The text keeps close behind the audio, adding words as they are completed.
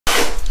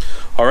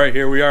All right,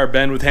 here we are,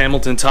 Ben with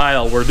Hamilton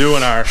Tile. We're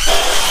doing our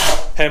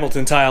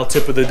Hamilton Tile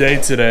tip of the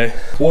day today.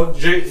 Well,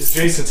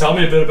 Jason, tell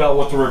me a bit about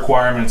what the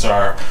requirements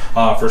are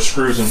for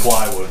screws and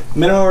plywood.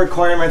 Minimum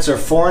requirements are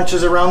 4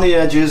 inches around the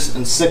edges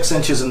and 6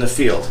 inches in the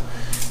field.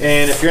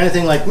 And if you're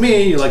anything like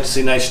me, you like to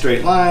see nice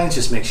straight lines,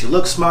 just makes you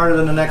look smarter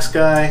than the next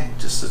guy.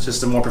 It's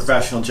just a more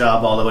professional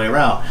job all the way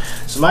around.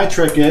 So my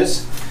trick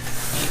is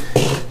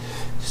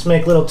just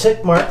make little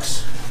tick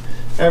marks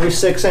every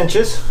 6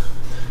 inches,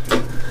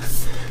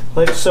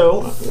 like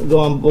so.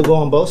 We'll go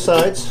on both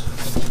sides.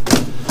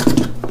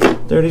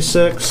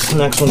 36,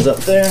 next one's up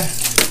there.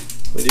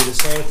 We do the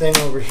same thing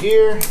over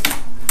here.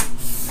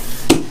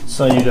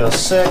 So you go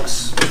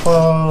 6,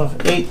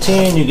 12,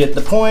 18, you get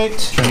the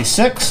point.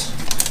 26.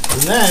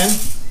 And then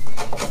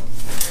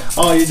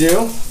all you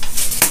do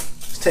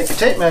is take your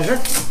tape measure,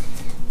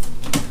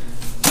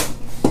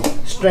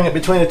 string it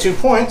between the 2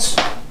 points,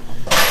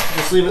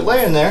 just leave it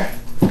laying there.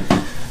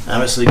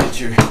 Obviously get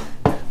your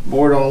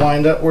board all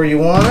lined up where you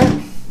want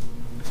it.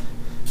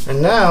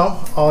 And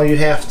now all you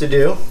have to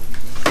do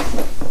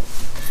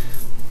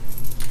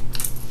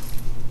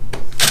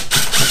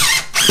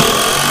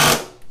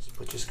is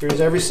put your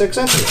screws every 6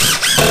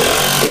 inches.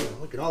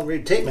 We can all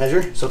read tape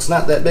measure, so it's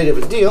not that big of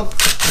a deal.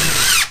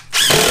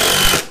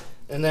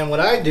 And then what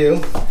I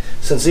do,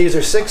 since these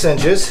are 6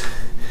 inches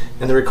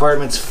and the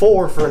requirement's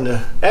 4 for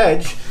the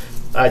edge,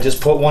 I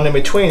just put one in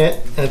between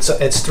it, and it's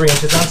 3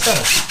 inches on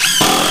center.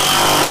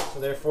 So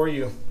therefore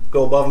you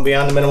go above and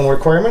beyond the minimum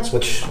requirements,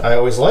 which I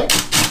always like.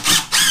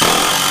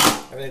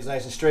 Everything's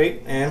nice and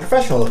straight and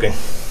professional looking.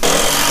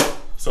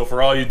 So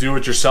for all you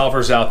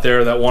do-it-yourselfers out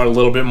there that want a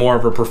little bit more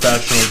of a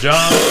professional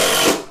job,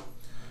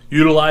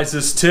 utilize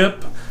this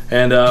tip,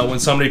 and when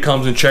somebody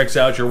comes and checks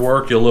out your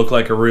work, you'll look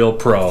like a real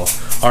pro.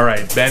 All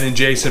right, Ben and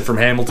Jason from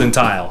Hamilton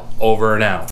Tile, over and out.